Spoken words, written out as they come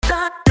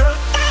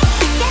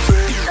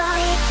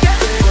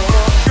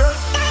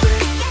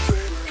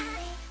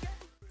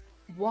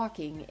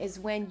walking is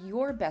when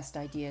your best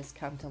ideas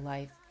come to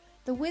life.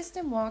 The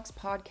Wisdom Walks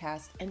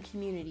podcast and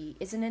community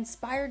is an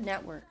inspired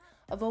network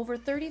of over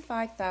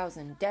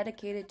 35,000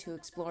 dedicated to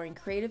exploring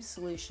creative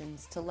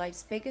solutions to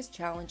life's biggest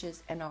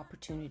challenges and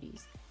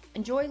opportunities.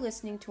 Enjoy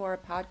listening to our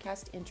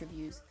podcast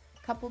interviews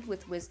coupled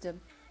with wisdom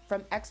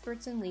from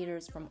experts and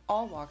leaders from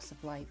all walks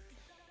of life.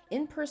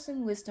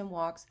 In-person Wisdom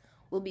Walks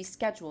will be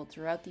scheduled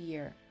throughout the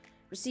year.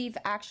 Receive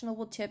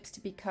actionable tips to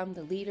become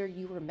the leader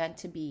you were meant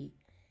to be.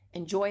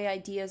 Enjoy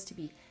ideas to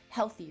be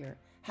healthier,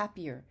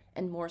 happier,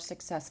 and more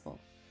successful.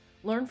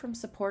 Learn from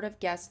supportive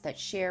guests that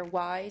share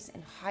wise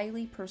and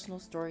highly personal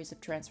stories of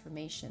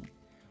transformation.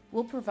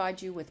 We'll provide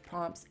you with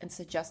prompts and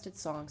suggested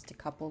songs to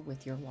couple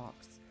with your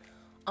walks.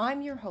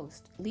 I'm your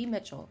host, Lee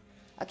Mitchell,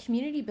 a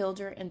community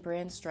builder and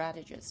brand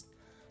strategist.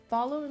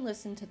 Follow and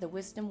listen to the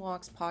Wisdom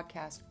Walks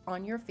podcast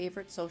on your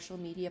favorite social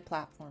media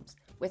platforms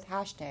with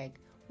hashtag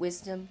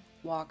Wisdom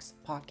Walks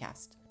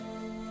Podcast.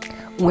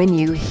 When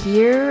you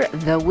hear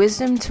the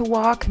Wisdom to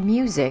Walk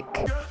music,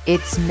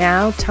 it's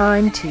now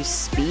time to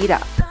speed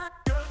up.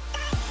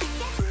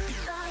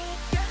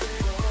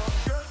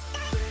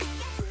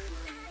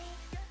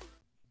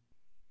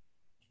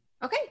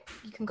 Okay,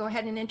 you can go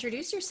ahead and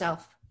introduce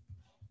yourself.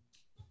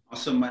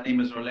 Awesome. My name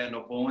is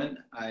Orlando Bowen.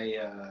 I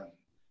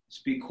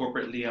speak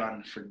corporately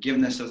on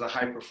forgiveness as a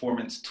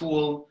high-performance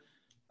tool,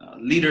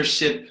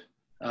 leadership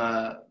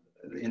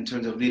in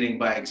terms of leading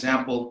by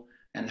example,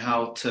 and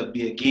how to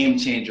be a game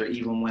changer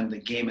even when the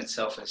game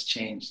itself has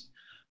changed.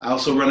 I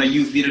also run a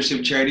youth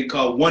leadership charity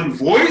called One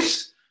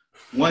Voice,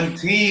 One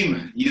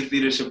Team Youth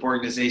Leadership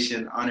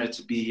Organization. Honored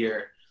to be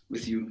here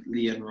with you,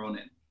 Lee and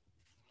Ronan.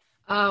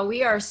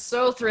 We are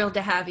so thrilled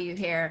to have you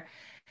here.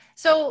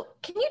 So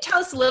can you tell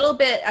us a little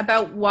bit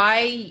about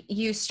why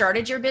you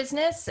started your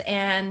business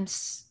and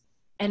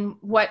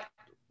what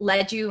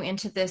led you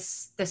into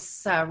this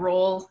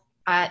role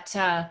at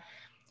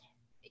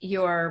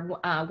your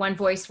One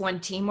Voice, One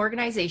Team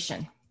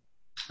organization?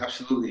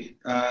 Absolutely.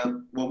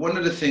 Well, one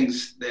of the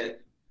things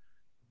that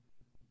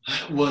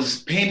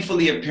was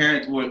painfully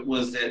apparent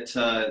was that,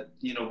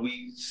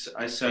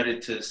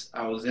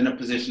 I was in a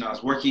position, I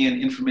was working in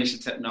information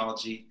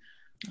technology.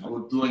 I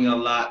was doing a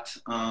lot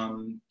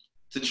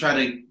to try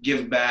to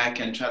give back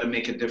and try to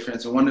make a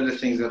difference. And one of the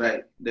things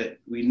that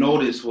we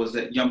noticed was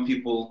that young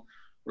people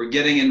were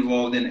getting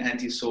involved in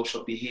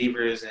antisocial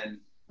behaviors and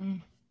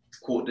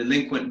quote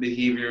delinquent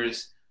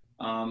behaviors,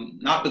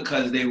 not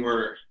because they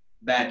were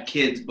bad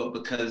kids, but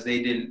because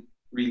they didn't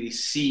really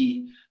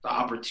see the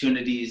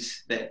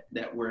opportunities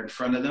that were in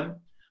front of them.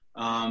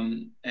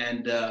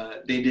 And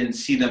they didn't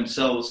see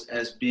themselves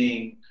as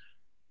being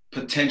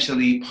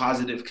potentially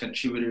positive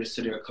contributors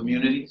to their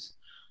communities.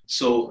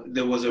 So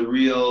there was a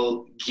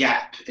real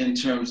gap in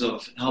terms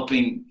of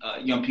helping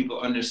young people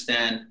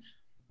understand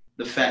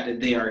the fact that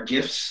they are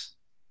gifts,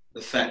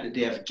 the fact that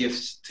they have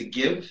gifts to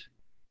give,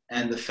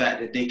 and the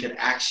fact that they can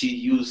actually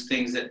use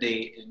things that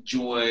they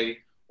enjoy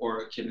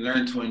or can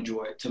learn to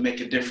enjoy to make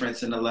a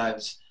difference in the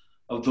lives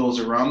of those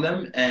around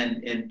them,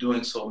 and in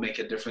doing so, make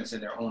a difference in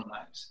their own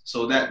lives.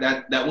 So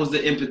that was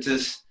the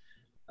impetus,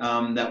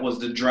 that was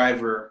the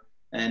driver,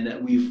 and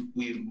that we've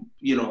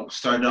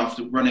started off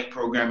running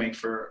programming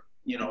for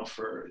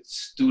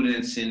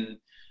students in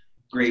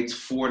grades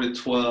 4 to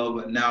 12,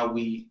 and now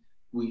we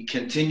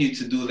continue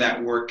to do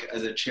that work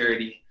as a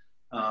charity.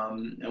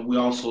 And we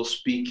also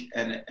speak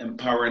and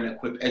empower and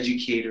equip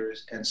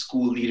educators and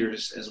school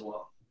leaders as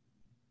well.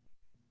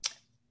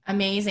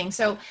 Amazing.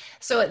 So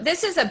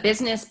this is a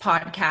business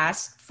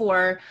podcast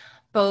for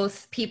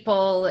both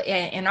people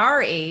in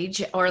our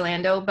age,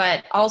 Orlando,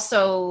 but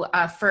also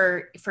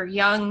for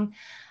young,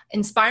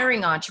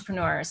 inspiring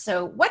entrepreneurs.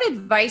 So what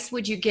advice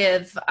would you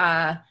give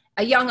a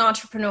young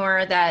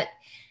entrepreneur that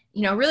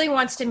really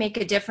wants to make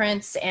a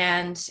difference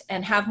and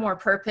have more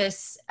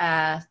purpose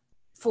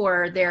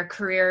for their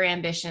career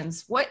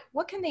ambitions?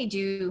 What can they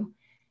do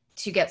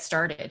to get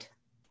started?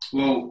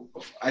 Well,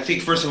 I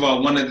think first of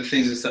all, one of the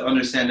things is to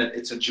understand that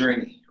it's a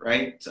journey,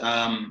 right?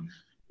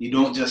 You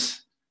don't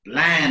just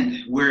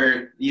land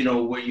where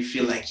you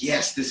feel like,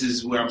 yes, this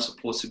is where I'm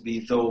supposed to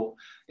be, though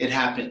it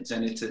happens,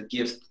 and it's a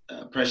gift,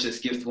 a precious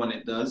gift when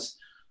it does.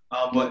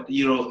 But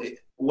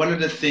one of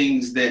the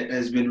things that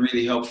has been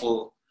really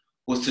helpful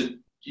was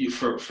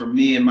for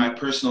me in my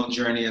personal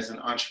journey as an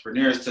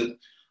entrepreneur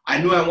I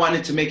knew I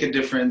wanted to make a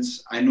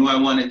difference. I knew I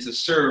wanted to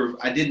serve.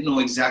 I didn't know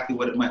exactly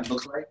what it might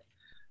look like.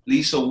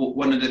 Lisa,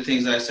 one of the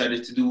things I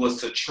started to do was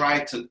to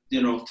try to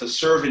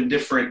serve in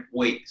different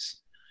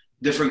ways,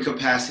 different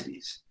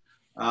capacities.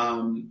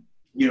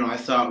 I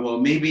thought, well,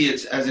 maybe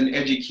it's as an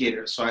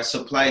educator. So I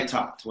supply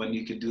taught when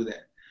you could do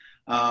that.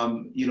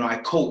 I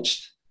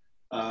coached,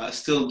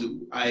 still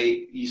do.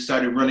 You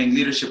started running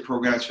leadership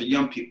programs for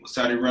young people,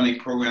 started running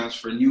programs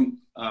for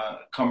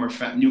newcomer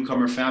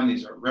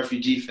families or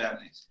refugee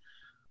families.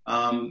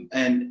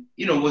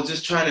 Was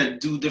just trying to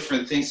do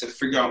different things to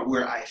figure out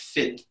where I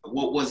fit.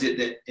 What was it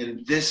that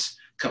in this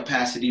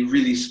capacity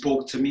really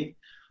spoke to me,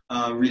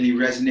 really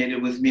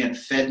resonated with me and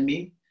fed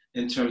me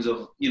in terms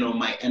of,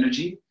 my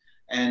energy,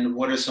 and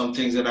what are some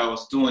things that I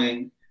was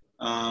doing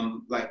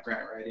like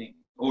grant writing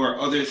or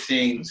other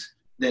things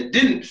that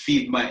didn't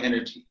feed my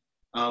energy,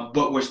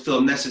 but were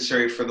still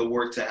necessary for the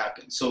work to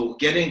happen. So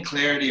getting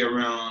clarity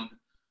around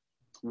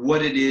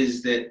what it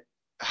is that,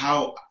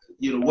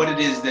 what it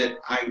is that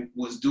I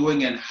was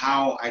doing and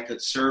how I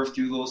could serve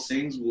through those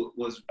things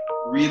was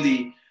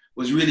really,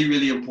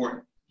 really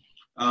important.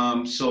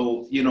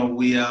 So,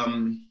 we,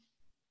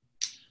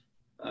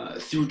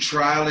 through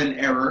trial and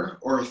error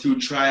or through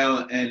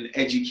trial and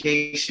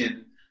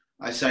education,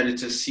 I started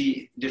to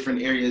see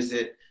different areas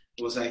that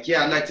was like,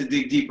 yeah, I'd like to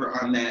dig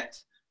deeper on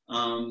that.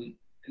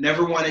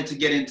 Never wanted to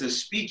get into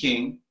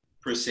speaking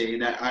per se.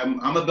 That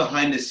I'm a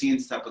behind the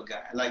scenes type of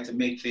guy. I like to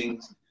make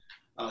things,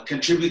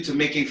 contribute to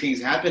making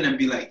things happen and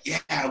be like,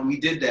 yeah, we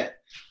did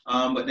that.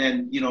 But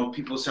then,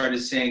 people started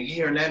saying,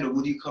 hey, Orlando,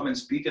 would you come and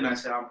speak? And I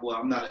said, well,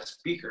 I'm not a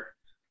speaker.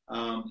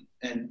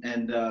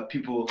 And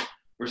people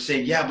were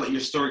saying, yeah, but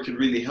your story could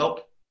really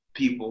help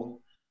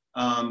people.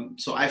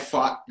 So I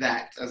fought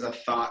that as a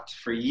thought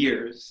for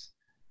years.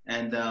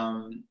 And,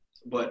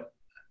 but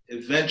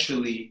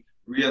eventually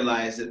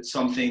realized that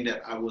something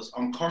that I was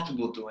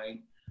uncomfortable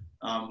doing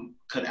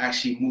could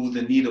actually move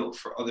the needle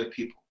for other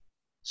people.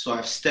 So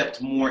I've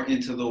stepped more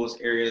into those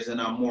areas,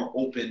 and I'm more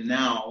open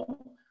now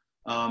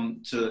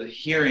to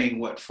hearing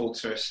what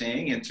folks are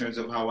saying in terms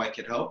of how I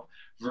could help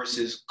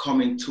versus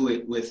coming to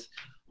it with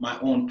my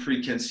own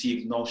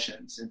preconceived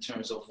notions in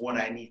terms of what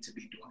I need to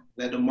be doing.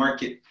 Let the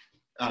market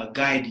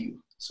guide you,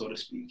 so to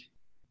speak.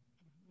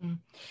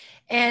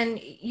 And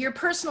your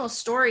personal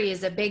story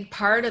is a big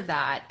part of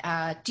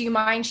that. Do you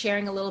mind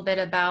sharing a little bit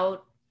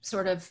about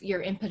sort of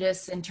your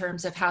impetus in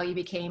terms of how you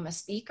became a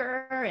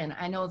speaker? And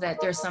I know that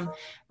there's some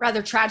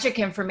rather tragic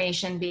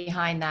information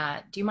behind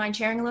that. Do you mind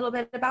sharing a little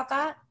bit about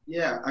that?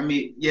 Yeah, I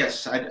mean,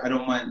 yes, I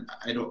don't mind.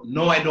 I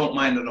don't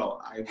mind at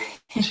all. I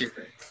will share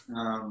it.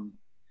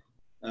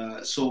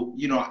 So,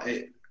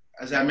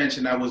 as I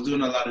mentioned, I was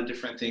doing a lot of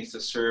different things to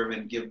serve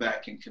and give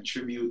back and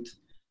contribute.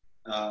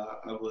 I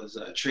was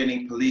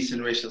training police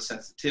in racial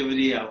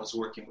sensitivity. I was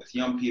working with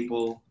young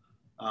people,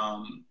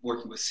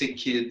 working with sick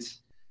kids.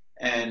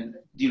 And,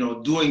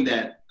 doing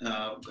that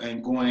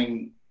and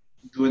doing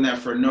that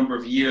for a number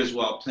of years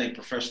while playing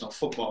professional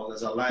football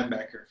as a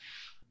linebacker,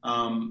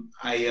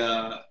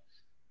 I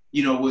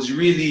was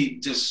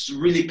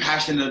really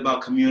passionate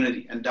about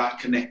community and dot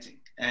connecting.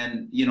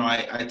 And,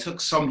 I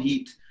took some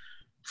heat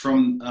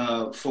from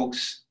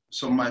folks,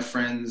 some of my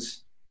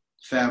friends,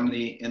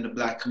 family in the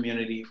Black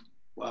community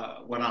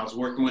when I was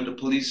working with the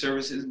police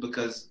services,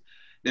 because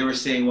they were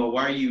saying, well,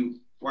 why are you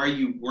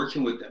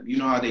working with them? You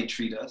know how they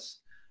treat us.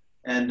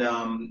 And,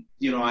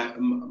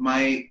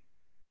 my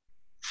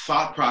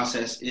thought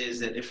process is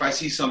that if I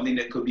see something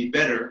that could be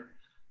better,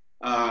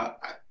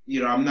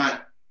 I'm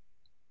not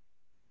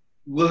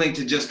willing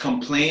to just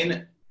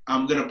complain.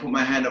 I'm going to put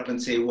my hand up and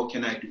say, what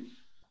can I do?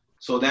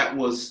 So that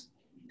was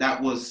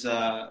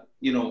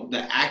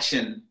the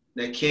action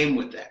that came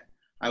with that.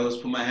 I was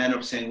put my hand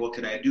up saying, what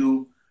could I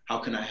do? How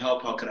can I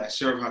help? How could I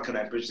serve? How could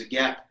I bridge the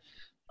gap?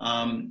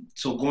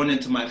 So going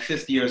into my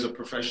 5th year as a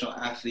professional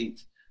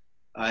athlete,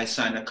 I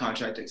signed a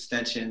contract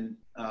extension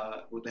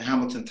with the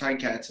Hamilton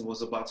Ticats and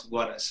was about to go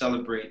out and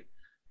celebrate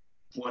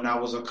when I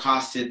was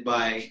accosted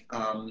by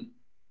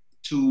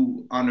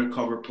 2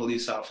 undercover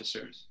police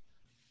officers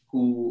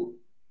who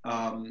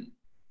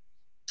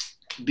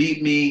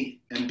beat me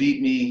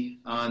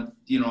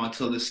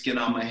until the skin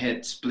on my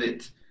head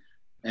split.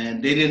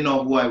 And they didn't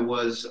know who I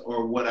was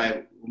or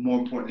more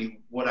importantly,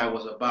 what I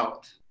was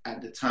about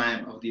at the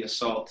time of the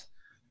assault.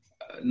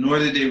 Nor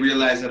did they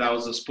realize that I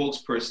was a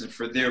spokesperson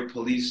for their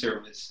police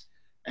service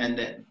and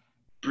that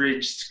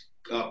bridged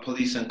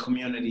police and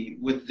community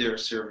with their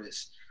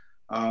service.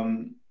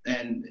 And,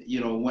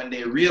 when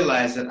they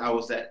realized that I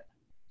was that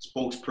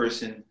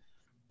spokesperson,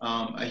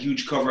 a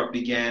huge cover-up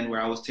began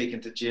where I was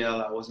taken to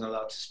jail. I wasn't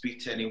allowed to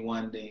speak to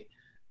anyone. They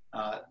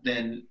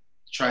then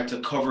tried to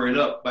cover it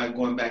up by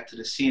going back to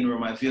the scene where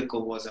my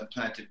vehicle was and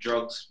planted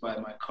drugs by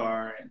my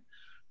car and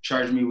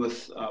charged me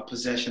with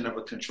possession of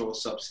a controlled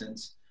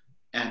substance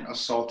and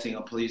assaulting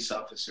a police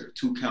officer,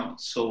 2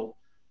 counts. So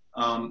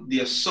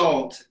the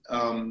assault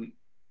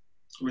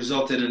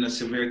resulted in a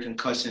severe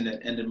concussion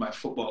that ended my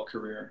football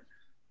career.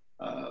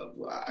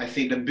 I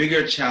think the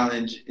bigger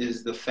challenge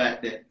is the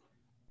fact that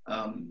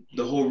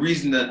the whole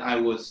reason that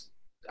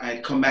I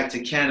had come back to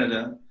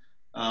Canada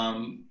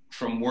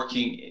from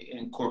working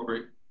in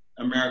corporate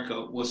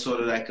America was so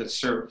that I could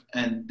serve.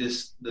 And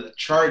the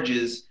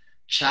charges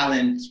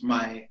challenged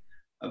my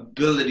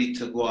ability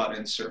to go out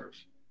and serve.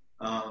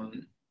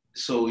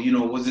 So,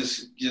 was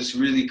this just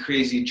really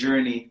crazy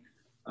journey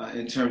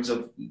in terms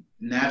of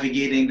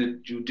navigating the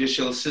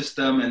judicial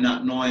system and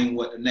not knowing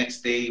what the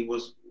next day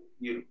was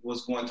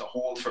going to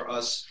hold for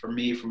us, for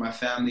me, for my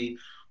family.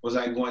 Was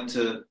I going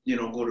to,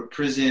 go to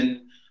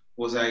prison?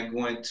 Was I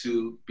going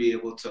to be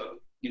able to,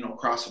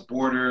 cross a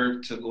border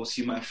to go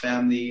see my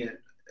family?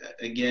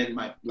 Again,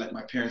 my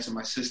parents and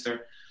my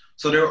sister.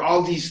 So there were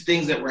all these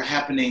things that were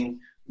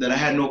happening that I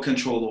had no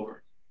control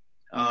over.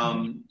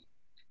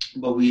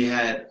 But we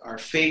had our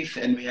faith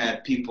and we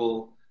had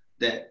people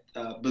that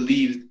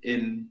believed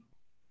in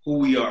who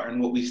we are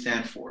and what we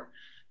stand for.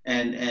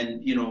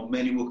 And you know,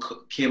 many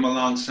came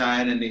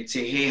alongside and they'd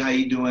say, hey, how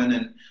you doing?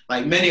 And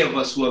like many of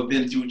us who have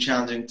been through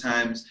challenging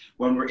times,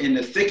 when we're in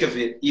the thick of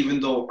it, even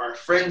though our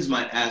friends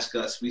might ask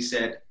us, we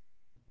said,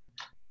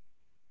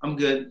 I'm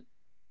good,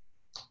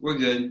 we're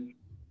good.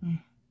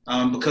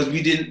 Because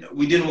we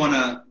didn't want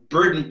to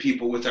burden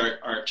people with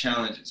our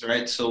challenges,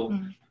 right? So,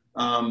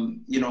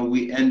 you know,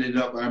 we ended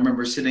up, I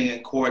remember sitting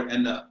in court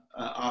and the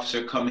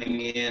officer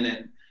coming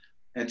in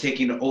and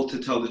taking the oath to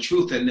tell the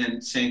truth and then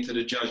saying to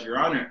the judge, Your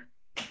Honor,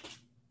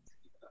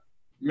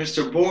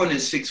 Mr. Bowen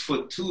is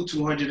 6'2",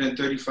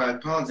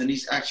 235 pounds, and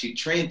he's actually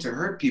trained to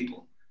hurt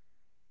people.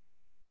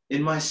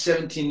 In my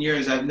 17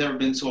 years, I've never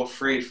been so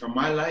afraid for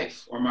my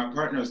life or my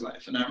partner's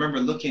life. And I remember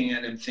looking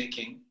at him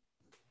thinking,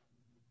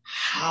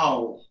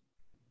 how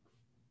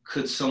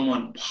could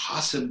someone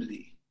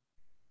possibly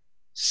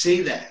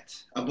say that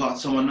about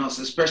someone else,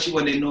 especially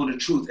when they know the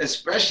truth,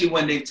 especially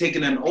when they've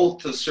taken an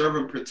oath to serve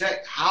and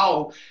protect?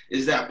 How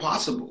is that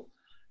possible?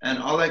 And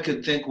all I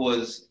could think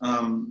was,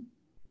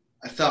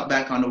 I thought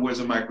back on the words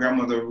of my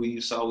grandmother, who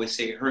used to always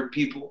say, hurt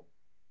people,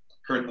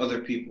 hurt other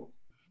people.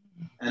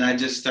 And I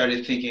just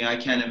started thinking, I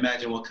can't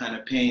imagine what kind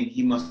of pain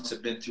he must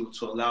have been through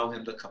to allow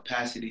him the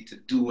capacity to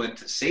do and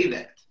to say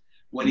that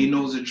when he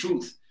knows the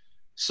truth.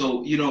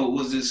 So, you know, it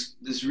was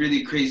this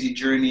really crazy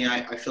journey.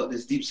 I felt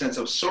this deep sense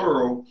of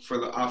sorrow for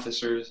the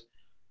officers,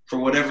 for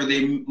whatever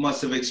they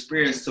must have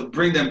experienced to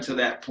bring them to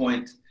that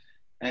point.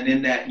 And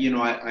in that, you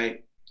know,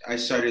 I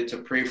started to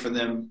pray for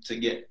them to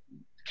get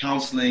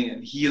counseling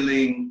and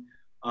healing,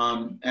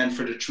 and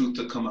for the truth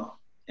to come out.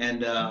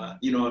 And,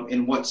 you know,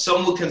 in what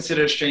some would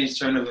consider a strange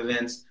turn of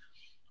events,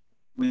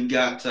 we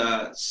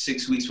got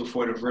 6 weeks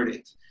before the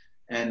verdict.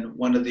 And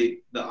one of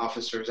the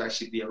officers,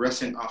 actually the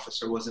arresting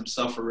officer, was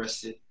himself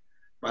arrested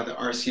by the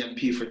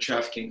RCMP for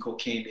trafficking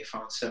cocaine. They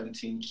found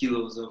 17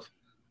 kilos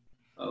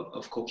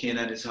of cocaine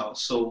at his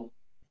house. So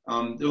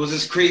there was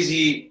this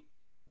crazy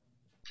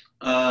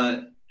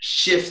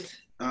shift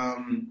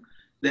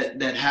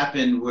that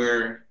happened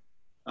where,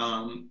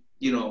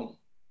 you know,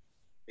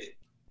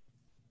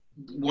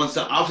 once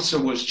the officer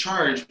was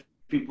charged,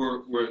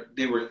 people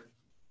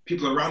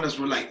around us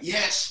were like,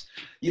 yes,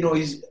 you know,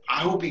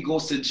 I hope he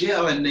goes to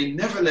jail, and they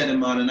never let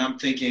him out. And I'm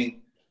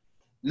thinking,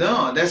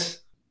 no,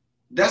 that's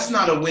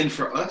not a win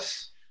for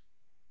us,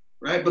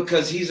 right?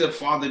 Because he's a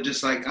father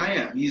just like I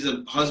am. He's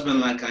a husband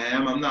like I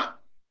am.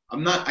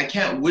 I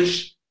can't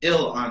wish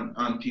ill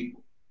on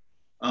people.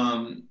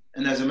 And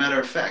as a matter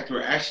of fact,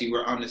 we're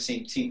on the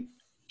same team,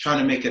 trying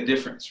to make a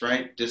difference,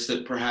 right? Just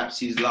that perhaps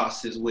he's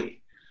lost his way.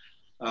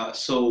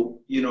 So,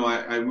 you know,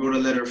 I wrote a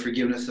letter of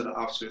forgiveness to the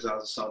officers I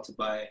was assaulted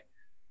by,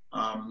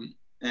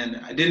 and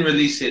I didn't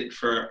release it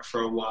for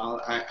a while.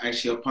 I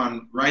actually,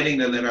 upon writing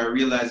the letter, I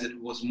realized it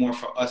was more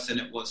for us than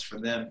it was for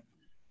them,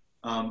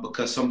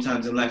 because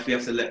sometimes in life we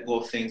have to let go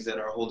of things that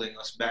are holding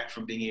us back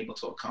from being able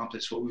to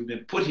accomplish what we've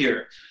been put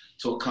here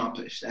to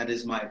accomplish. That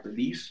is my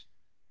belief.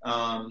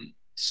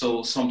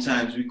 So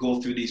sometimes we go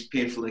through these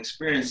painful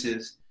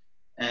experiences,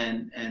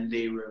 and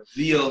they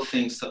reveal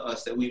things to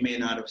us that we may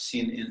not have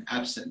seen in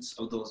absence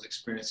of those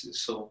experiences.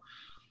 So,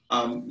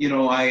 you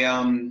know,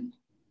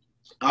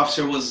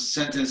 officer was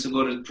sentenced to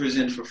go to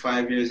prison for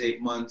 5 years,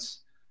 8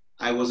 months.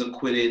 I was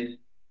acquitted.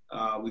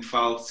 We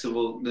filed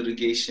civil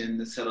litigation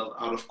that settled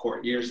out of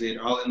court years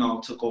later. All in all,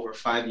 it took over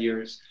 5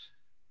 years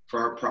for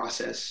our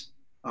process.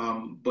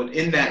 But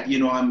in that, you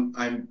know,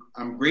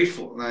 I'm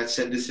grateful. And I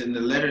said this in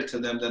the letter to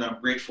them, that I'm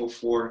grateful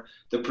for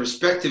the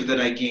perspective that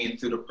I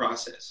gained through the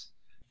process.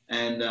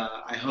 And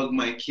I hug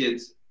my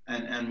kids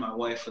and my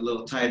wife a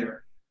little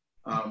tighter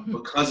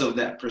because of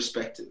that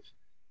perspective.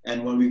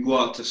 And when we go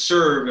out to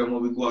serve and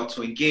when we go out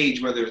to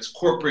engage, whether it's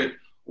corporate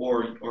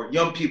or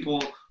young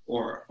people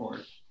or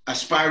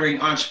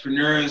aspiring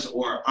entrepreneurs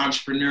or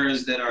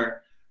entrepreneurs that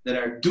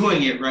are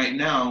doing it right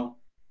now,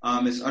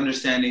 it's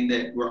understanding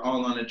that we're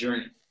all on a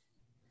journey,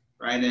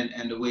 right?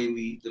 And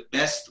the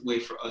best way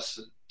for us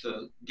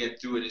to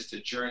get through it is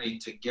to journey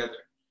together.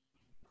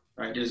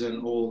 Right, there's an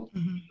old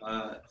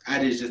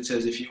adage that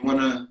says, if you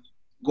want to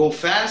go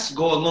fast,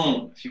 go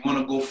alone. If you want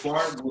to go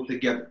far, go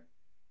together.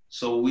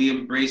 So we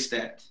embrace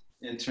that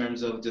in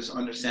terms of just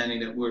understanding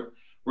that we're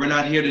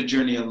not here to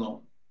journey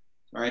alone,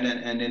 right?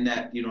 And in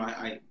that, you know,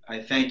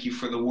 I thank you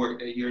for the work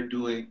that you're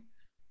doing,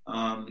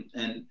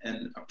 and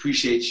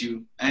appreciate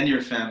you and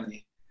your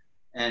family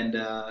and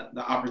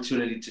the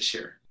opportunity to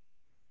share.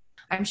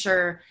 I'm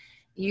sure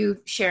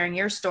you sharing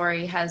your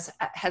story has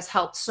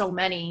helped so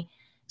many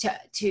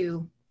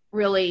to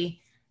really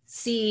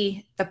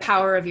see the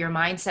power of your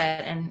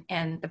mindset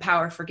and the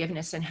power of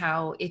forgiveness and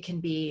how it can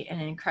be an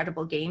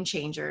incredible game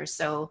changer.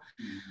 So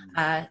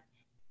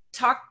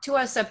talk to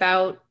us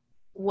about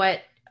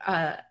what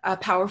a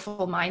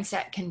powerful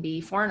mindset can be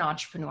for an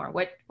entrepreneur.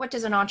 What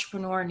does an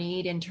entrepreneur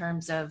need in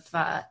terms of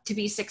to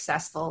be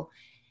successful?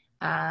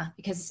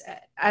 Because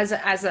as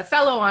a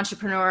fellow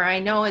entrepreneur, I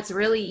know it's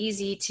really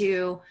easy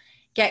to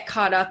get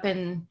caught up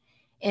in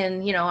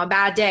you know, a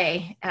bad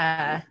day,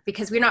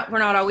 because we're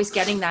not always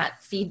getting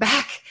that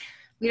feedback.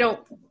 We don't,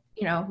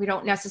 we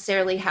don't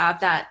necessarily have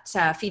that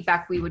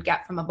feedback we would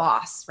get from a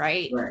boss,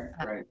 right?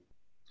 Right.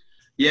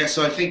 Yeah,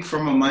 so I think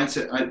from a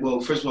mindset,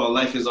 well, first of all,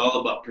 life is all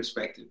about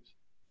perspective.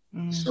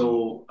 Mm-hmm.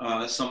 So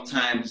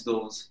sometimes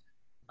those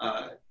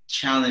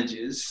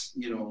challenges,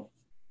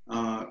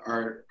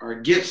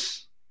 are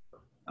gifts.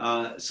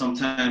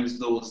 Sometimes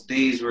those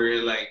days where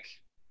you're like,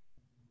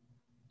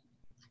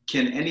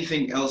 can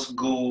anything else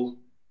go,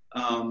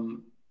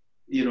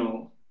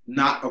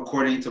 not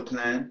according to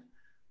plan?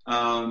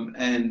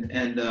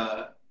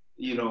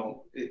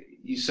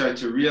 You start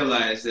to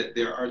realize that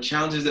there are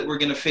challenges that we're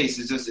going to face.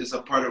 It's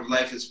a part of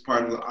life. It's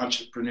part of the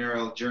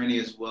entrepreneurial journey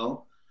as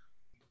well.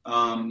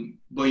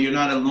 But you're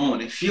not alone.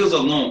 It feels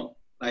alone.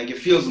 Like it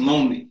feels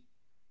lonely,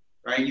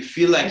 right? You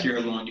feel like you're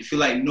alone. You feel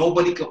like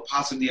nobody could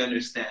possibly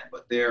understand,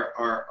 but there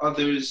are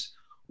others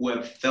who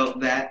have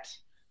felt that.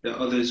 There are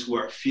others who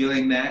are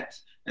feeling that.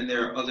 And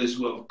there are others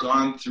who have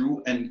gone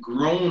through and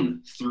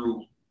grown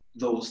through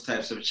those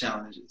types of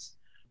challenges,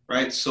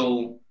 right?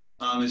 So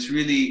it's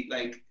really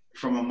like,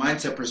 from a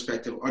mindset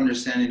perspective,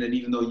 understanding that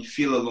even though you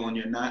feel alone,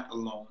 you're not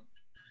alone.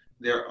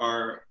 There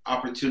are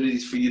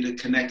opportunities for you to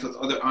connect with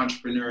other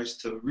entrepreneurs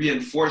to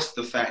reinforce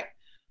the fact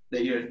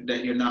that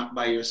you're not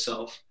by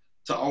yourself,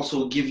 to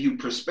also give you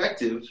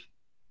perspective,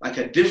 like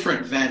a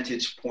different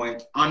vantage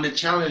point on the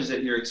challenge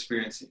that you're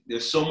experiencing.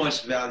 There's so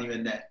much value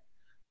in that.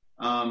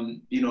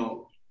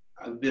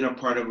 I've been a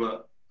part of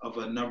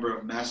a number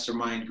of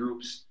mastermind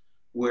groups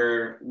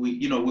where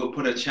we'll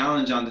put a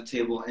challenge on the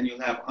table, and you'll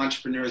have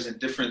entrepreneurs in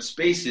different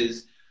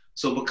spaces.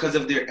 So because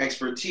of their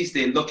expertise,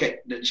 they look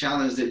at the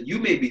challenge that you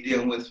may be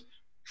dealing with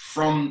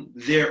from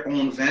their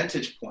own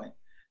vantage point,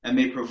 and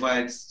may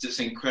provide just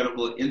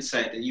incredible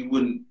insight that you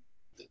wouldn't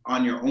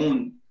on your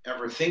own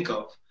ever think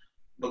of,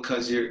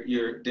 because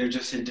they're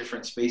just in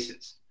different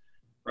spaces,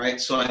 right?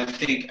 So I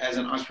think as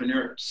an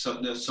entrepreneur, so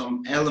there's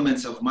some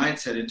elements of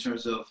mindset in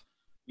terms of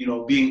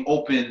being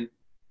open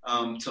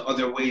to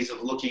other ways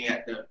of looking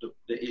at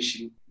the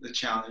issue, the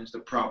challenge, the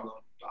problem,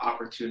 the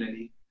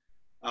opportunity.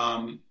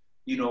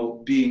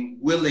 Being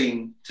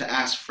willing to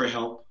ask for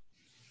help,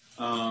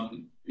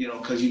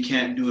 because you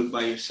can't do it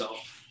by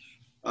yourself.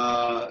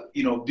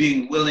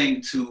 Being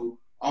willing to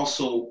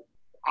also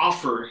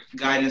offer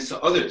guidance to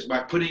others by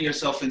putting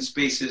yourself in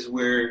spaces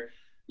where,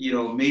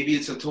 maybe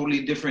it's a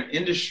totally different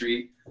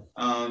industry,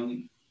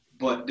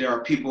 but there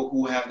are people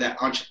who have that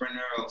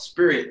entrepreneurial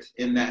spirit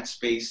in that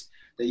space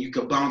that you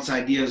could bounce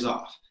ideas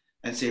off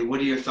and say, what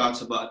are your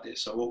thoughts about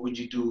this? Or what would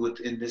you do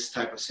in this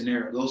type of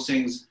scenario? Those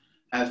things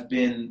have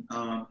been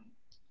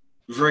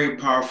very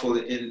powerful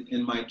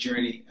in my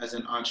journey as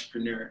an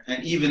entrepreneur.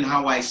 And even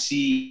how I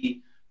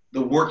see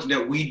the work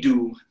that we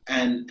do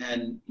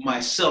and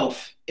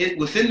myself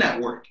within that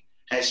work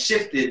has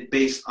shifted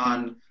based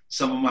on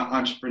some of my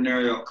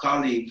entrepreneurial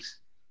colleagues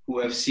who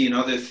have seen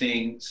other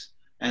things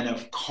and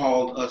have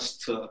called us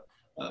to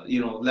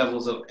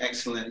levels of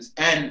excellence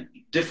and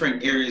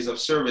different areas of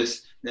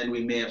service than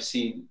we may have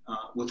seen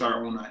with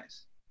our own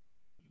eyes.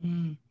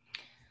 Mm.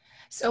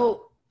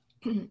 So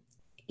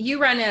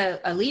you run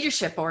a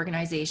leadership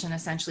organization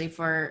essentially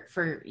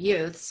for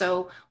youth.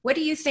 So what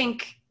do you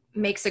think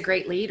makes a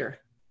great leader?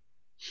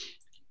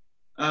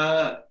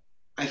 I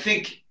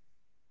think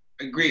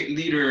a great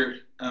leader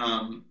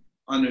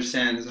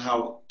understands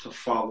how to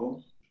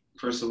follow,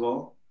 first of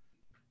all.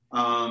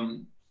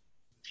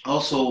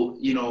 Also,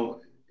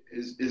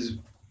 is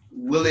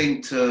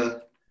willing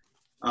to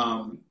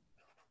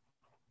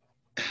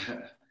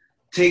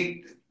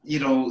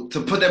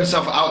to put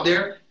themselves out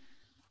there,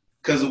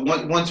 because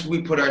once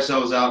we put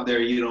ourselves out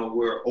there,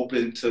 we're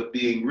open to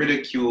being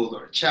ridiculed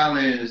or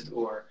challenged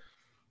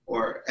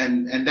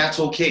and that's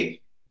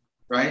okay,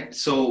 right?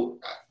 So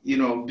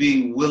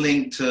being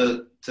willing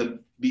to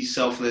be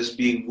selfless,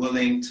 being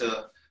willing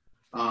to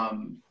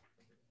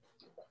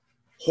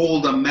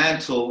hold a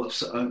mantle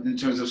in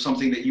terms of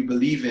something that you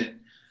believe in,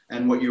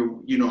 and what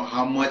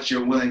how much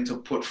you're willing to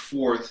put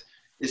forth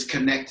is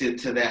connected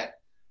to that,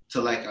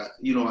 to like a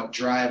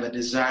drive, a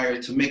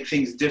desire to make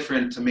things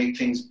different, to make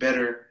things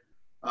better.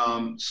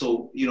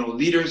 So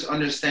leaders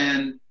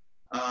understand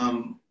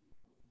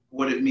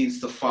what it means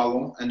to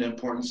follow and the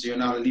importance. You're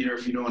not a leader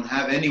if you don't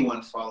have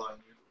anyone following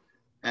you.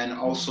 And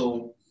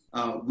also,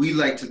 we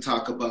like to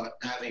talk about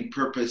having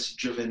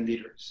purpose-driven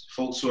leaders,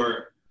 folks who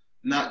are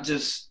not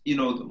just,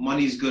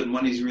 money's good,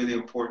 money's really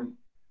important.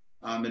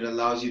 It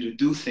allows you to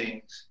do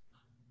things.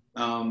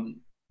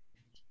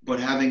 But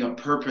having a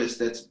purpose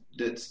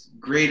that's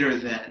greater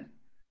than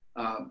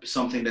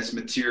something that's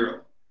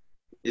material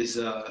is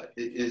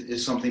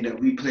something that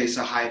we place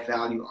a high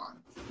value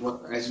on.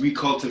 As we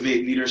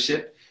cultivate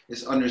leadership,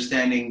 is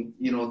understanding,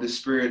 the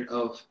spirit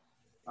of,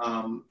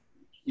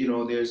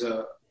 there's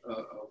a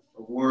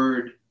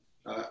word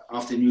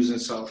often used in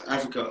South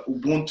Africa,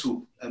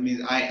 Ubuntu. That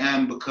means I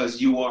am because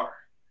you are,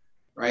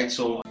 right?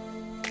 So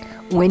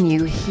when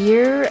you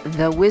hear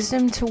the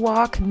Wisdom to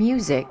Walk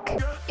music,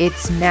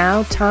 it's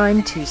now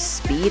time to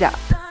speed up.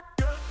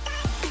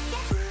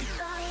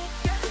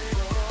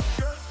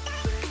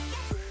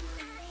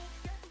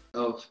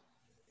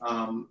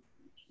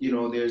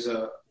 There's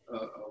a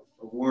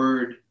a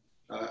word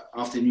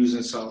often used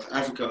in South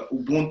Africa,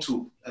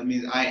 Ubuntu. I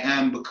mean, I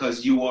am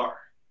because you are,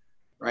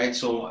 right?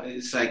 So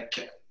it's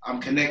like I'm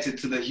connected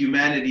to the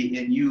humanity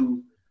in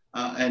you,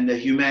 and the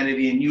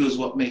humanity in you is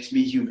what makes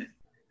me human.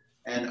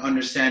 And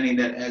understanding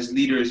that as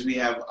leaders, we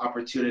have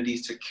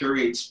opportunities to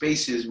curate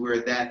spaces where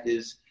that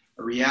is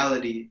a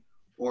reality,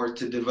 or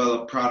to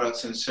develop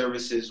products and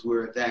services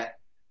where that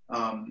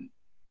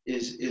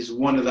is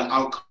one of the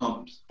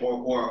outcomes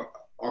or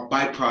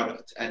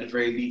byproduct at the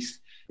very least,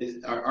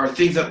 are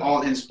things that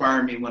all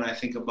inspire me when I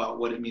think about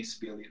what it means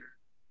to be a leader.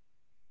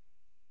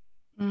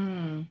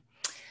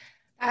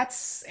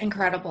 That's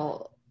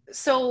incredible.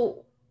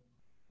 So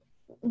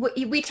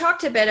we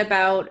talked a bit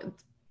about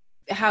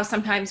how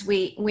sometimes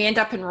we end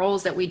up in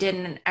roles that we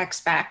didn't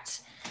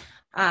expect.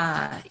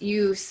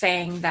 You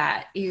saying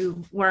that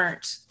you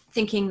weren't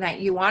thinking that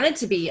you wanted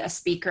to be a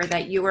speaker,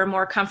 that you were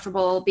more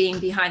comfortable being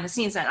behind the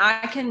scenes. And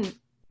I can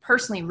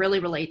personally really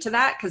relate to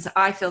that, because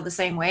I feel the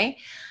same way.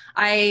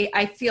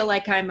 I feel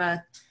like I'm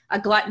a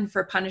glutton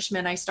for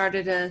punishment. I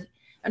started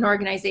an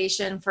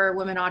organization for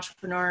women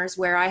entrepreneurs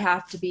where I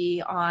have to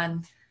be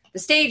on the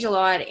stage a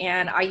lot.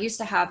 And I used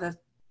to have a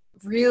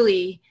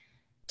really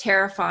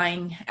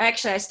terrifying,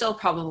 actually, I still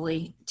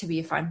probably,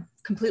 if I'm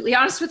completely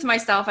honest with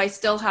myself, I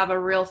still have a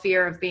real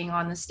fear of being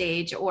on the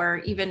stage, or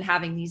even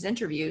having these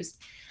interviews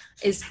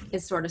is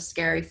sort of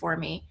scary for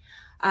me.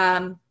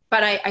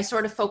 But I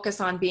sort of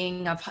focus on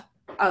being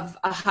of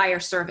a higher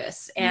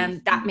service,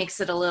 and that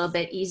makes it a little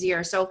bit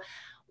easier. So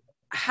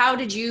how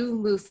did you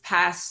move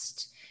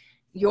past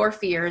your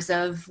fears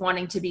of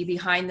wanting to be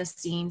behind the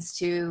scenes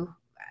to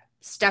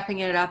stepping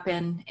it up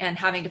and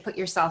having to put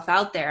yourself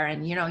out there?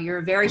 And, you're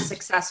a very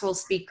successful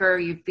speaker.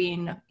 You've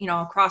been,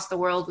 across the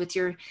world with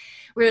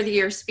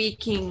your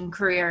speaking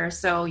career.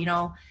 So,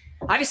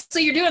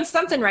 obviously you're doing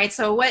something right.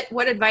 So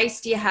what advice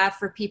do you have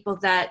for people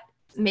that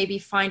maybe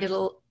find it a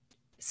little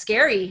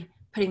scary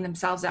putting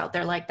themselves out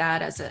there like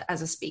that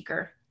as a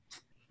speaker?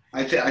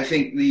 I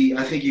think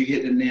you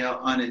hit the nail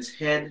on its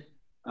head.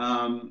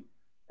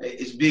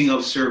 It's being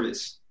of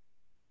service.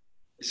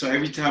 So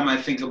every time I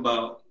think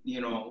about,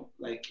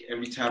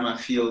 every time I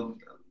feel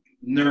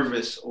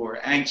nervous or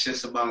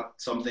anxious about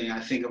something,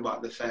 I think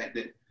about the fact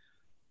that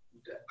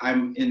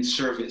I'm in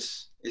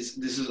service.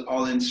 This is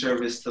all in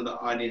service to the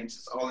audience.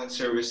 It's all in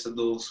service to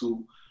those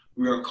who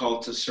we are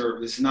called to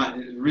serve. It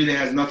really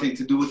has nothing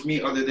to do with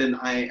me other than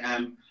I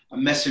am a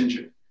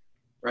messenger,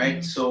 right?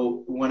 Mm-hmm.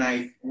 So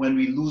when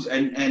we lose,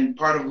 and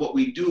part of what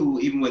we do,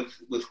 even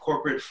with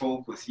corporate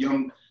folk, with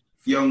young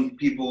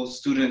people,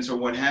 students, or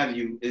what have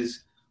you,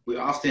 is we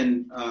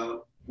often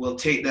will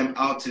take them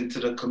out into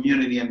the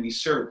community and we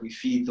serve. We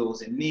feed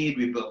those in need.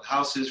 We build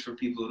houses for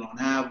people who don't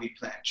have. We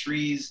plant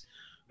trees.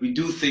 We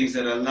do things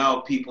that allow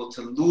people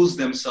to lose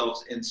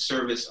themselves in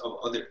service of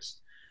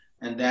others.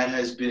 And that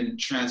has been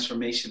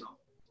transformational.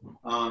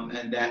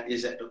 And that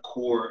is at the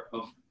core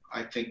of,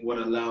 I think, what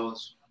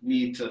allows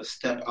me to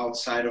step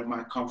outside of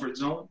my comfort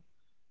zone.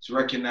 It's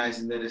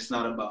recognizing that it's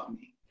not about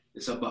me.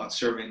 It's about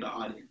serving the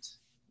audience.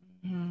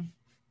 Mm-hmm.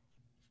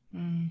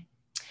 Mm-hmm.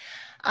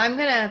 I'm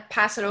going to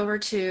pass it over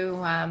to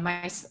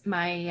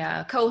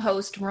my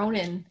co-host,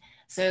 Ronan.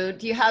 So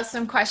do you have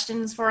some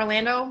questions for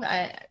Orlando?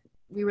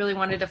 We really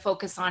wanted to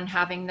focus on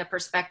having the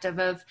perspective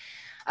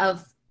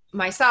of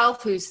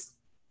myself, who's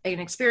an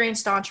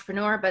experienced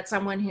entrepreneur, but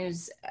someone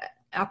who's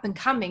up and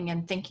coming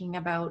and thinking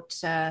about,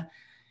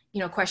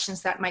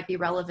 questions that might be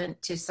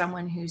relevant to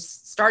someone who's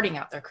starting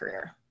out their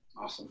career.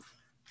 Awesome.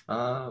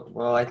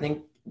 Well, I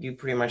think you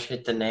pretty much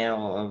hit the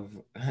nail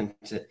of,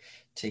 to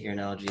take your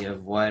analogy,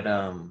 of what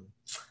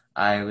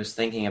I was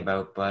thinking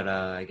about. But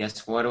I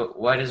guess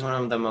what is one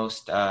of the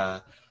most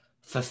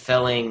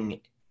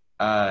fulfilling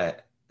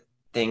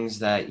things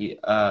that you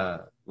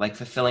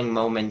fulfilling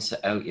moments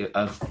out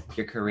of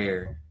your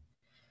career?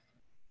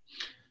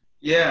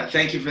 Yeah,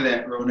 thank you for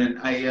that, Ronan.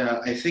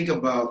 I think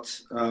about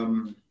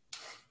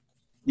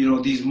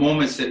these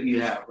moments that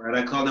you have, right?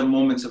 I call them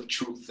moments of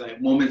truth,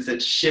 like moments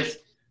that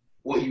shift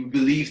what you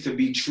believe to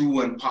be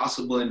true and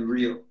possible and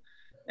real.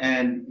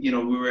 And we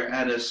were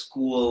at a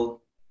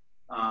school,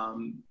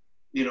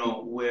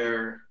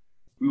 where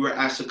we were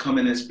asked to come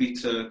in and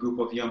speak to a group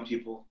of young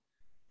people.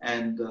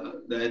 And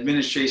the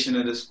administration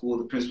of the school,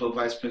 the principal,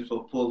 vice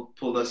principal,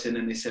 pulled us in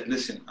and they said,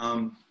 listen,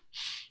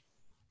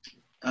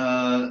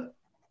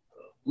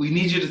 we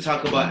need you to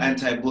talk about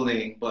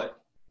anti-bullying, but,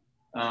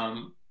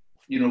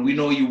 we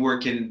know you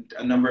work in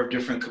a number of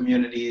different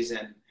communities,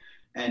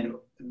 and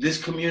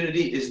this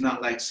community is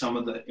not like some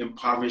of the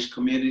impoverished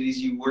communities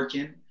you work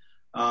in.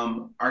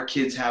 Our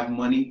kids have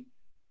money.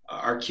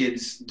 Our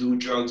kids do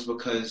drugs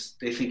because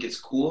they think it's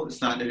cool.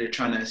 It's not that they're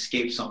trying to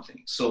escape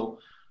something. So,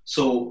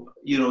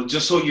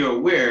 just so you're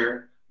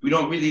aware, we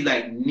don't really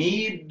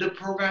need the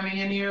programming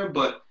in here,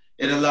 but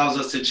it allows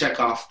us to check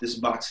off this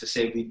box to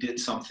say we did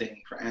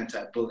something for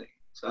anti-bullying.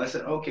 So I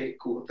said, okay,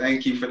 cool.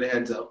 Thank you for the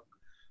heads up.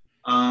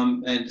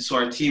 And so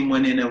our team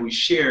went in and we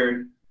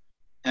shared.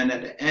 And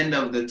at the end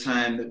of the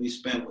time that we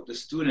spent with the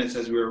students,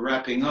 as we were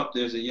wrapping up,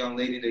 there's a young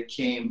lady that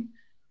came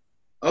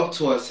up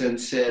to us and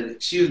said,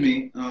 "Excuse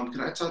me,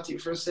 can I talk to you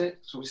for a sec?"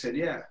 So we said,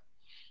 "Yeah."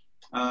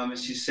 And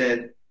she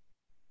said,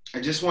 "I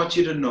just want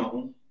you to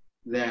know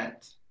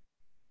that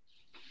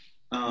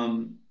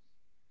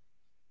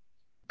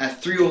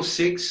at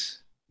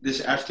 3:06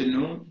 this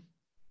afternoon,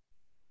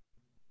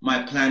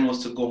 my plan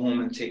was to go home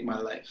and take my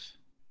life.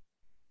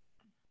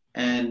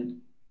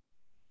 And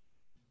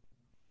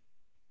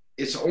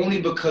it's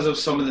only because of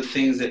some of the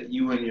things that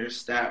you and your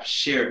staff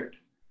shared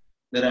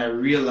that I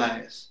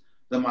realized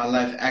that my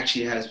life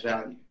actually has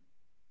value.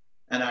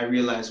 And I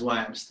realized why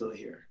I'm still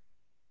here."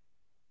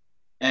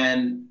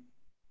 And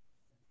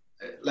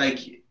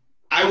like,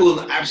 I will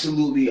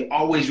absolutely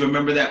always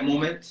remember that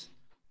moment.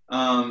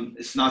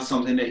 It's not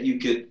something that you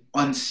could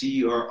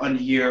unsee or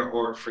unhear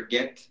or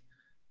forget,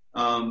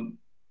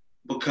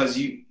 because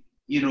you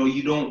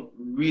don't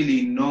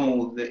really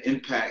know the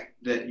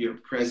impact that your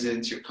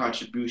presence, your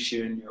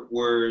contribution, your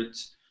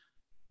words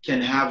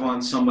can have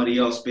on somebody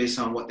else based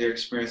on what they're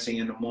experiencing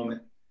in the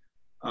moment.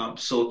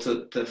 So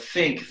to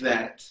think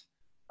that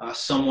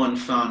someone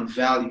found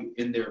value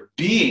in their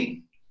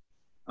being,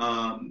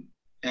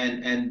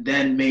 and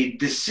then made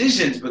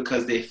decisions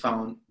because they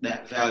found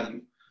that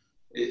value,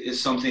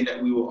 is something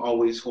that we will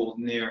always hold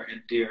near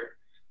and dear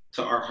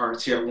to our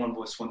hearts here at One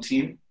Voice, One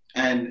Team.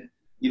 And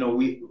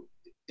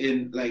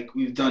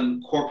we've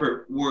done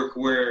corporate work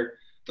where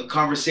the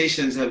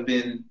conversations have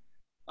been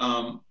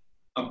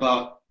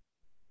about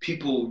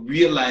people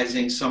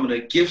realizing some of the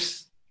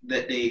gifts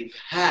that they've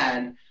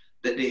had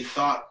that they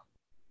thought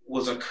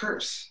was a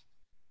curse,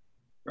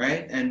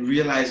 right? And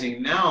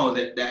realizing now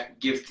that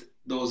gift,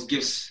 those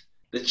gifts,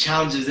 the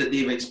challenges that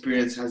they've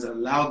experienced has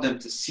allowed them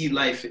to see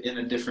life in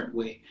a different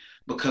way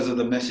because of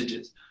the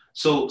messages.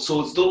 So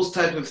it's those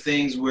type of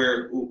things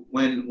where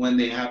when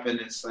they happen,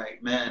 it's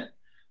like, man,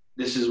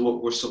 this is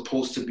what we're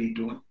supposed to be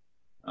doing.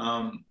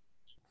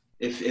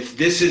 If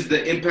this is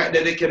the impact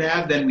that it can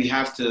have, then we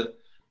have to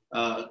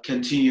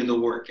continue the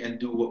work and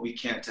do what we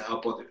can to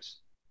help others.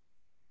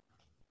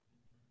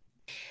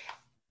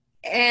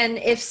 And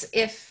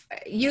if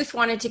youth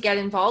wanted to get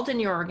involved in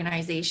your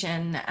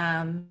organization,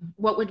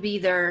 what would be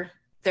their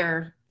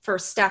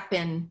first step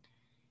in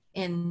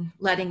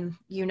letting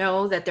you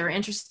know that they're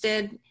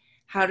interested?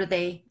 How do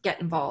they get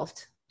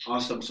involved?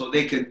 Awesome. So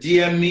they could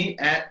DM me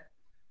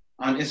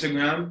on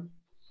Instagram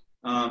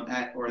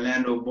at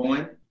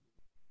Orlando.Bowen.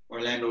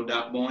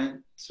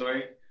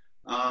 Sorry.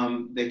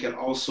 They can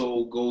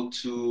also go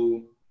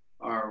to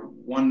our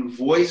One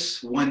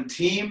Voice, One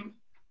Team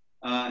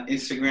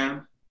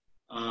Instagram,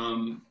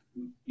 or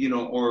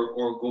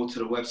go to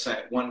the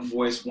website,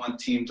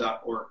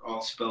 onevoiceoneteam.org,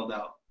 all spelled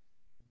out.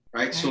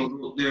 Right? Okay.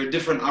 So there are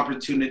different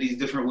opportunities,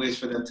 different ways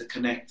for them to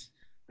connect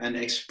and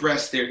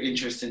express their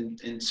interest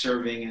in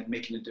serving and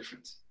making a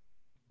difference.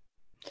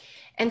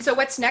 And so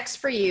what's next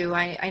for you?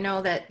 I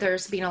know that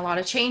there's been a lot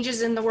of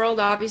changes in the world,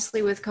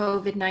 obviously, with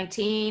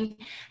COVID-19.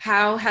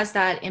 How has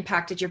that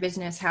impacted your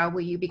business? How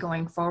will you be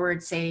going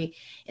forward, say,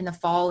 in the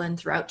fall and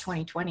throughout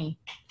 2020?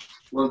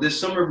 Well, this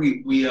summer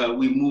we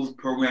moved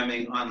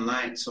programming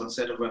online. So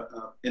instead of an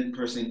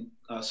in-person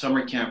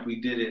summer camp,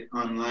 we did it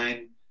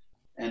online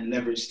and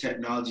leveraged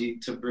technology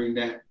to bring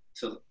that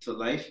to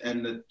life.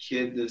 And the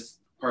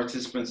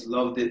participants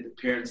loved it. The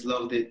parents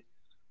loved it.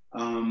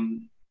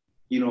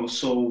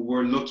 So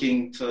we're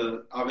looking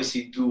to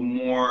obviously do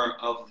more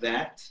of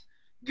that.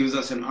 Gives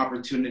us an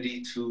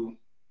opportunity to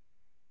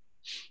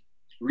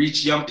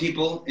reach young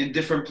people in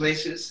different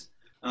places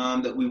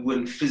that we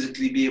wouldn't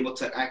physically be able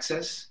to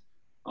access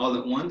all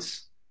at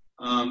once.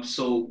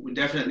 So we're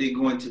definitely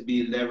going to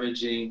be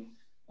leveraging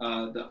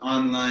the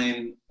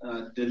online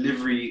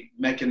delivery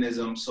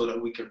mechanism so that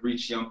we could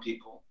reach young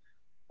people.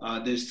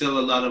 There's still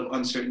a lot of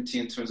uncertainty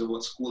in terms of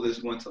what school is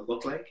going to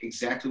look like,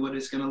 exactly what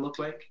it's going to look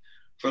like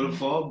for the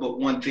fall. But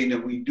one thing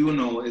that we do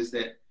know is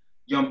that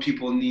young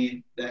people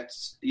need that,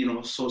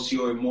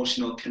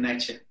 socio-emotional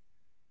connection.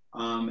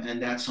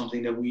 And that's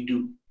something that we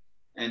do.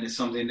 And it's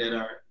something that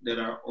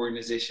our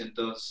organization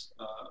does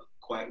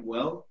quite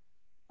well.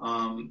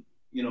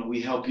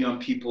 We help young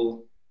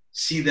people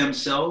see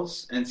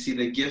themselves and see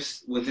the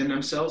gifts within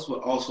themselves,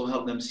 but also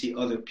help them see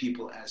other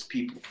people as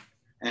people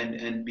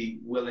and be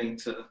willing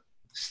to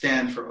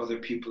stand for other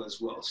people as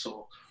well.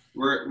 So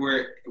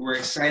we're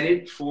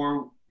excited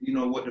for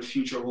what the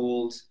future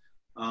holds.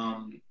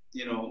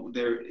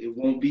 It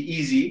won't be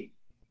easy,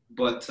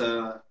 but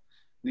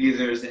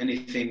neither is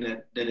anything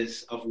that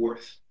is of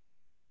worth.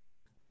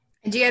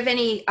 Do you have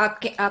any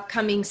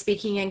upcoming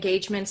speaking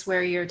engagements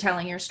where you're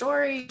telling your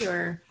story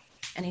or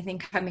anything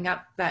coming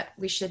up that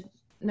we should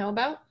know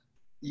about?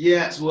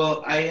 Yes,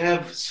 well, I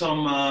have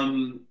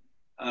some,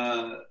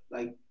 I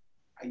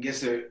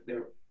guess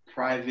they're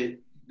private.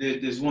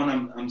 There's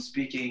one I'm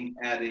speaking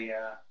at a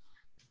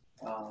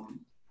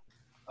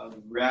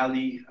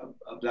rally,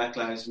 a Black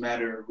Lives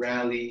Matter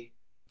rally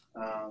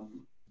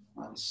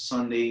on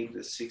Sunday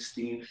the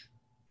 16th.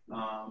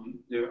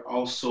 They're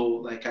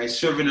also, I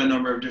serve in a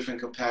number of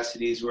different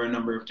capacities, wear a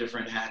number of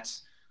different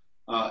hats.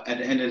 At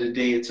the end of the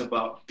day, it's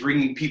about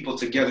bringing people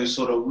together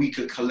so that we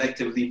could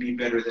collectively be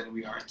better than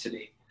we are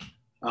today.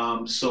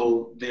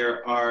 So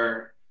there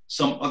are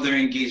some other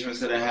engagements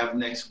that I have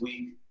next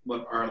week,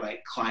 what are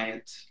like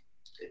client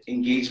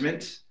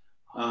engagement.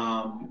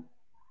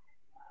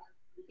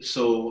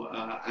 So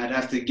I'd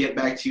have to get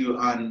back to you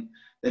on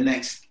the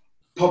next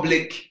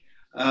public,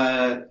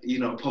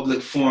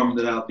 public forum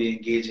that I'll be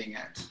engaging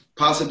at.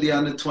 Possibly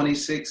on the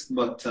 26th,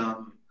 but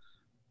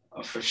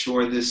for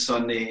sure this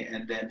Sunday,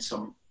 and then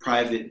some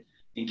private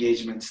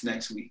engagements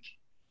next week.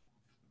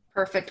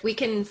 Perfect. We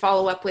can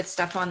follow up with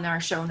stuff on our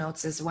show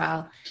notes as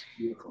well.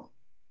 Beautiful.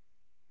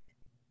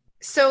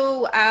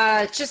 So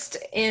just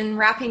in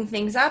wrapping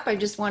things up, I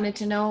just wanted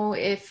to know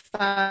if,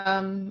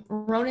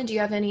 Ronan, do you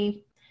have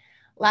any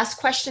last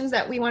questions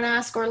that we want to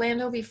ask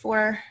Orlando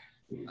before?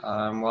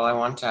 Well, I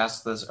wanted to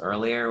ask this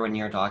earlier when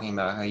you were talking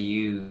about how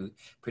you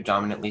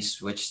predominantly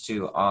switched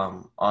to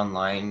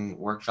online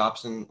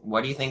workshops. And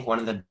what do you think one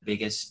of the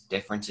biggest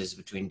differences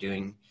between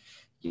doing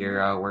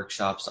your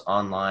workshops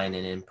online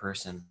and in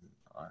person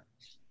are?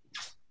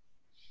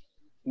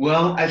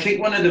 Well, I think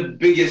one of the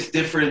biggest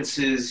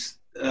differences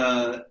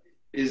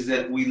is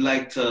that we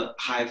like to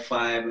high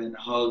five and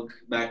hug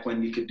back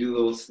when you could do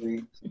those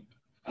things,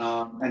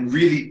 and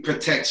really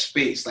protect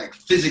space, like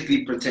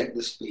physically protect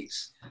the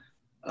space.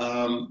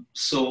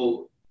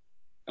 So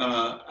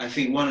I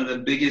think one of the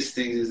biggest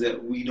things is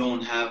that we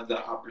don't have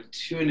the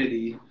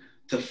opportunity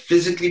to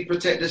physically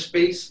protect the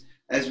space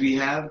as we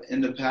have in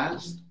the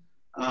past.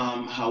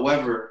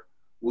 However,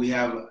 we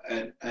have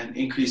an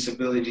increased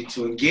ability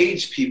to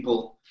engage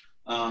people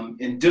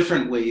in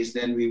different ways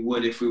than we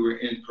would if we were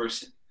in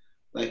person.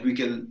 Like we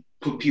can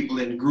put people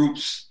in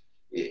groups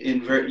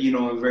in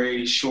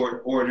very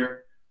short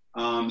order,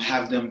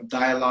 have them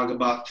dialogue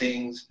about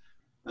things,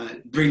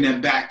 bring them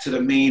back to the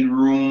main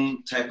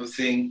room type of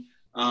thing,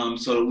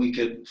 so that we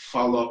could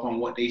follow up on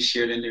what they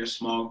shared in their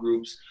small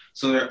groups.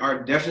 So there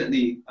are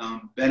definitely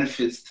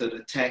benefits to the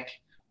tech.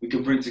 We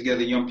could bring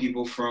together young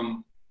people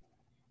from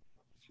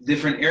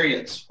different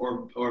areas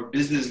or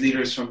business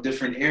leaders from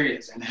different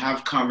areas and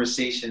have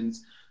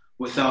conversations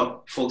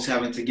without folks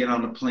having to get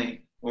on a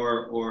plane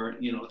or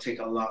take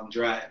a long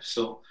drive.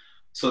 So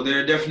there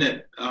are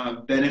definite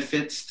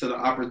benefits to the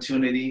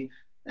opportunity,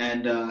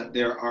 and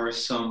there are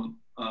some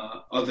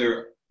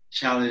other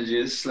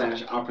challenges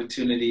 /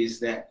 opportunities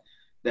that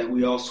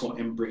we also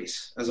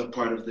embrace as a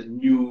part of the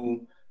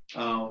new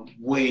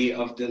way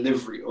of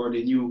delivery, or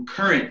the new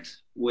current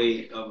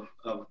way of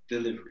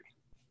delivery.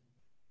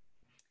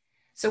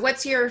 So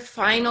what's your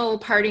final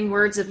parting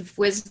words of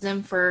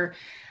wisdom for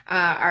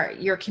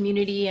your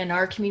community and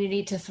our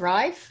community to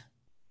thrive?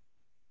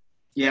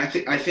 Yeah,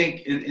 I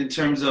think in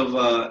terms of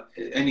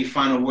any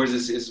final words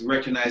is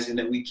recognizing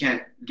that we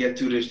can't get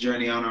through this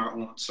journey on our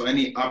own. So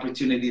any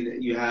opportunity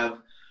that you have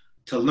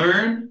to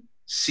learn,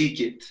 seek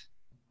it,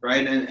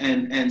 right?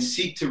 And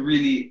seek to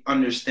really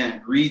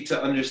understand. Read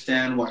to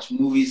understand, watch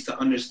movies to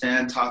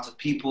understand, talk to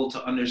people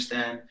to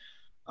understand,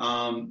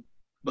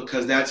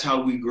 because that's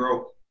how we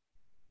grow,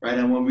 right?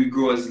 And when we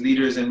grow as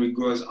leaders and we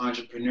grow as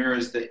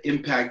entrepreneurs, the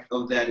impact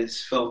of that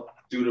is felt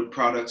through the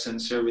products and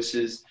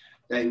services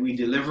that we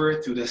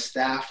deliver, through the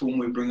staff whom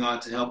we bring on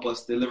to help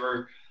us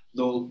deliver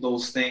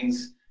those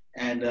things,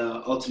 and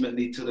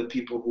ultimately to the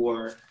people who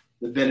are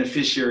the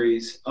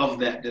beneficiaries of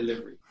that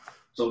delivery.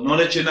 So know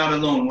that you're not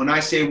alone. When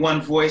I say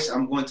one voice,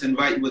 I'm going to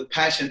invite you with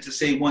passion to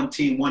say one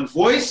team, one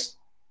voice.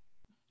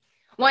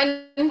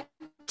 One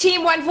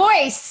team, one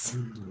voice.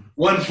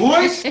 One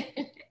voice?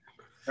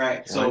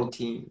 Right. So, one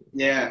team.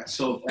 Yeah.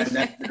 So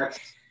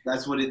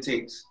that's what it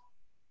takes.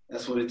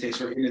 That's what it takes.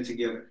 We're in it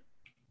together.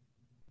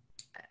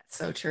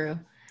 So true.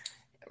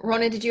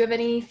 Rona, did you have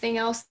anything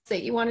else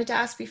that you wanted to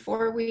ask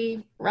before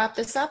we wrap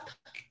this up?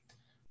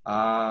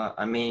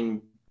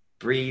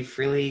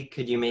 Briefly,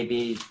 could you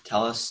maybe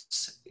tell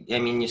us,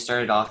 you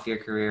started off your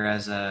career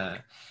as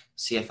a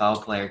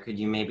CFL player. Could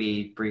you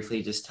maybe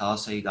briefly just tell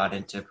us how you got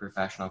into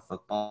professional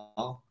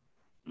football?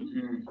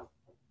 Mm-hmm.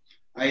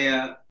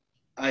 I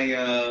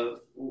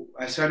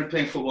started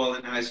playing football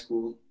in high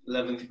school,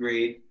 11th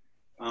grade.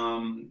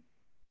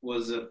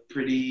 Was a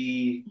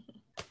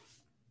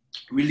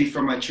really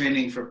for my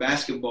training for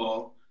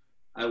basketball,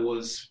 I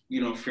was,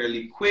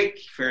 fairly quick,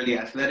 fairly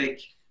athletic,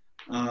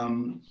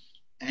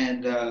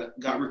 and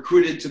got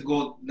recruited to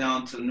go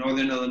down to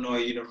Northern Illinois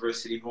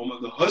University, home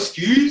of the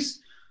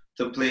Huskies,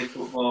 to play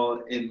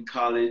football in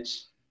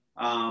college.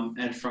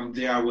 And from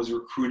there, I was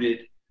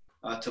recruited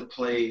to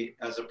play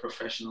as a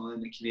professional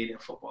in the Canadian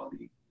Football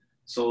League.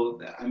 So,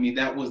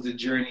 that was the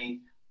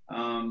journey.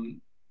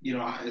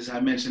 As I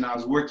mentioned, I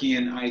was working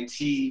in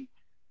IT,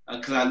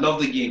 because I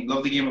love the game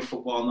of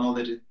football and all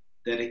that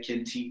it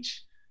can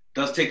teach. It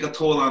does take a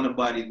toll on the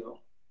body though.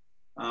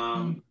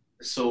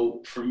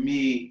 So for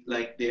me,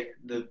 like the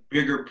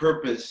bigger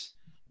purpose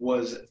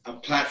was a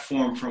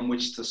platform from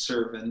which to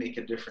serve and make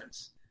a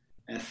difference.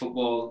 And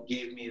football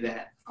gave me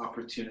that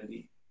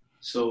opportunity.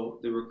 So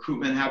the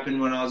recruitment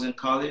happened when I was in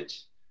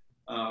college,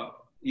 I'm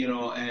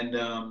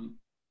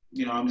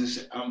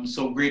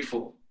so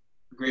grateful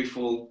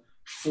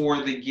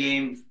for the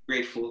game,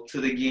 grateful to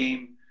the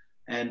game,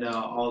 and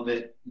all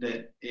that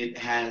it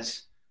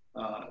has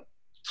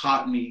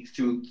taught me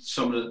through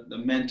some of the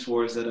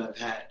mentors that I've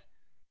had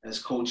as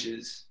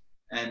coaches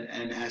and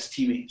as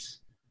teammates.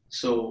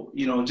 So,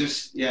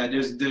 there's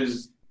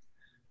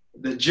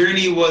the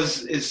journey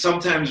is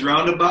sometimes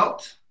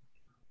roundabout,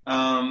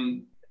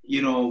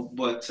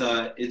 but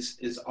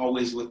it's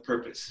always with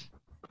purpose.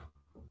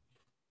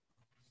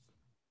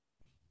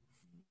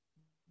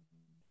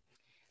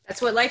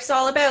 That's what life's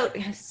all about,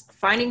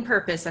 finding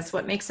purpose. That's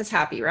what makes us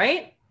happy,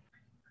 right?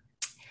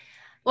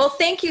 Well,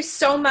 thank you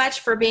so much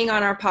for being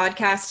on our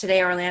podcast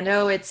today,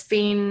 Orlando. It's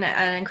been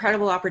an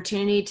incredible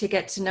opportunity to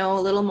get to know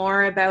a little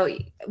more about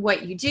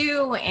what you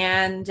do,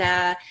 and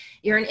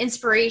you're an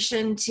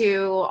inspiration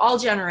to all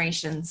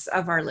generations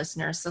of our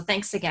listeners. So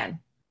thanks again.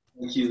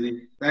 Thank you,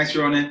 Lee. Thanks,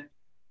 Ronan.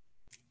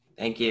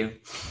 Thank you.